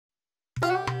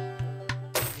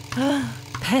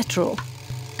Petrol.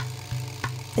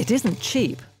 It isn't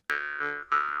cheap.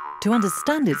 To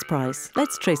understand its price,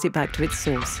 let's trace it back to its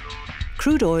source.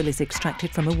 Crude oil is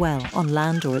extracted from a well, on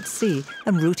land or at sea,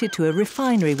 and routed to a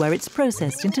refinery where it's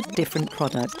processed into different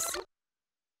products.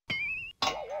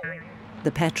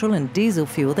 The petrol and diesel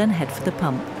fuel then head for the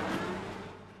pump.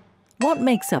 What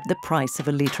makes up the price of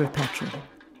a litre of petrol?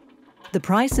 The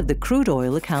price of the crude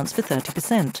oil accounts for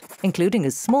 30%, including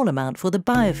a small amount for the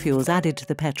biofuels added to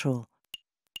the petrol.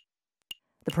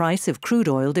 The price of crude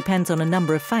oil depends on a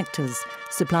number of factors: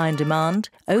 supply and demand,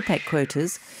 OPEC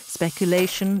quotas,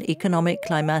 speculation, economic,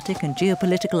 climatic and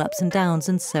geopolitical ups and downs,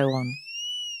 and so on.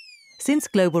 Since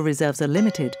global reserves are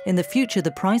limited, in the future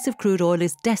the price of crude oil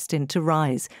is destined to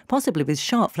rise, possibly with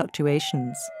sharp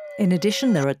fluctuations. In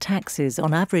addition, there are taxes.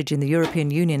 On average in the European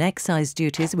Union, excise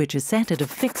duties, which are set at a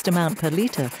fixed amount per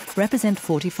litre, represent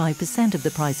 45% of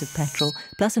the price of petrol,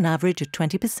 plus an average of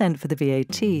 20% for the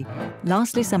VAT.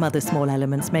 Lastly, some other small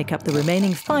elements make up the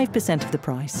remaining 5% of the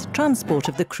price. Transport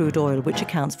of the crude oil, which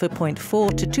accounts for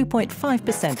 0.4 to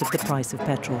 2.5% of the price of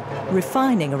petrol.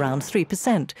 Refining around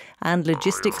 3%, and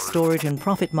logistics, storage and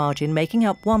profit margin making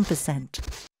up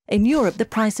 1%. In Europe, the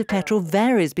price of petrol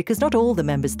varies because not all the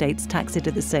member states tax it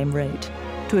at the same rate.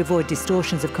 To avoid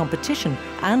distortions of competition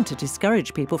and to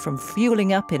discourage people from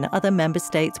fueling up in other member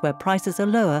states where prices are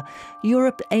lower,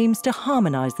 Europe aims to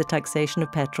harmonise the taxation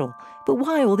of petrol. But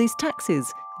why all these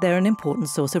taxes? They're an important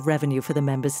source of revenue for the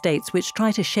member states, which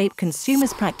try to shape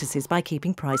consumers' practices by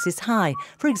keeping prices high,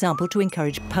 for example, to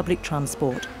encourage public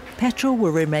transport. Petrol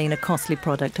will remain a costly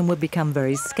product and will become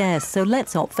very scarce, so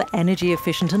let's opt for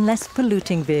energy-efficient and less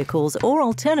polluting vehicles or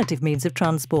alternative means of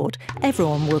transport.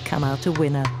 Everyone will come out a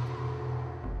winner.